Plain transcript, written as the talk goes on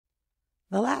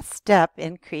The last step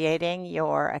in creating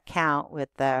your account with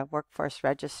the Workforce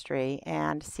Registry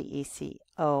and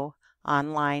CECO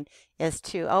online is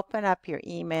to open up your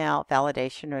email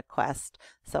validation request.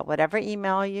 So whatever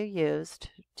email you used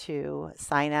to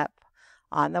sign up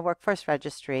on the Workforce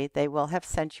Registry, they will have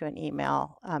sent you an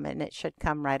email and it should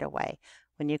come right away.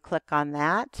 When you click on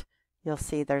that, you'll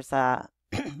see there's a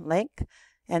link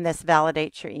and this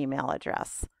validates your email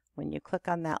address. When you click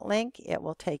on that link, it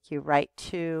will take you right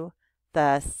to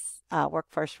the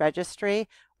Workforce Registry,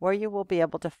 where you will be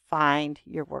able to find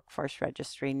your Workforce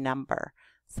Registry number.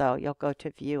 So you'll go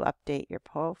to View, Update Your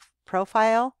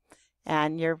Profile,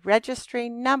 and your registry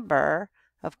number,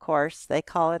 of course, they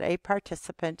call it a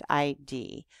participant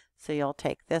ID. So you'll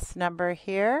take this number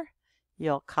here,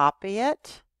 you'll copy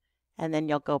it, and then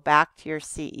you'll go back to your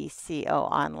CECO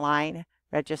online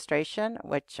registration,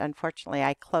 which unfortunately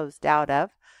I closed out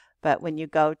of. But when you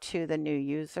go to the new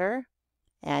user,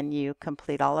 and you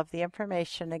complete all of the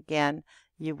information again,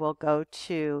 you will go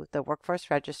to the Workforce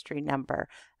Registry number.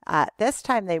 This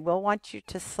time they will want you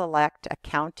to select a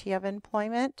county of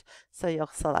employment. So you'll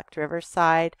select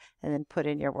Riverside and then put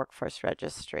in your Workforce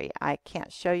Registry. I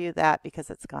can't show you that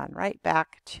because it's gone right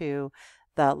back to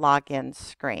the login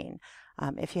screen.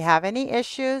 If you have any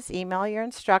issues, email your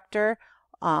instructor,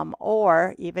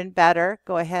 or even better,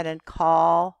 go ahead and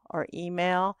call or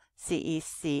email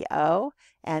CECO,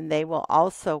 and they will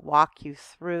also walk you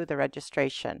through the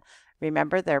registration.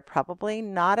 Remember, they're probably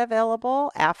not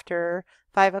available after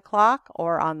 5 o'clock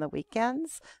or on the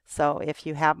weekends. So if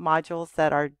you have modules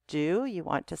that are due, you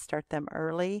want to start them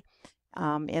early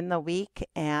in the week,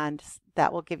 and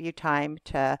that will give you time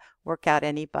to work out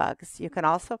any bugs. You can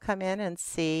also come in and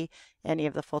see any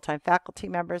of the full-time faculty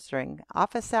members during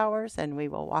office hours, and we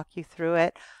will walk you through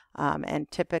it. And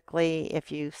typically,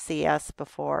 if you see us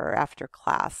before or after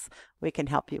class, we can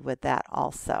help you with that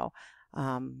also.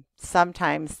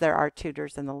 Sometimes there are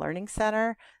tutors in the Learning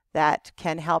Center that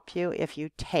can help you if you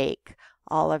take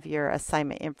all of your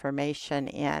assignment information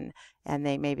in, and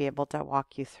they may be able to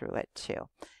walk you through it too.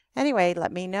 Anyway,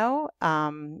 let me know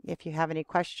if you have any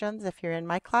questions if you're in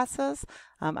my classes.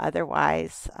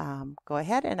 Otherwise, go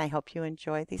ahead, and I hope you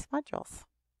enjoy these modules.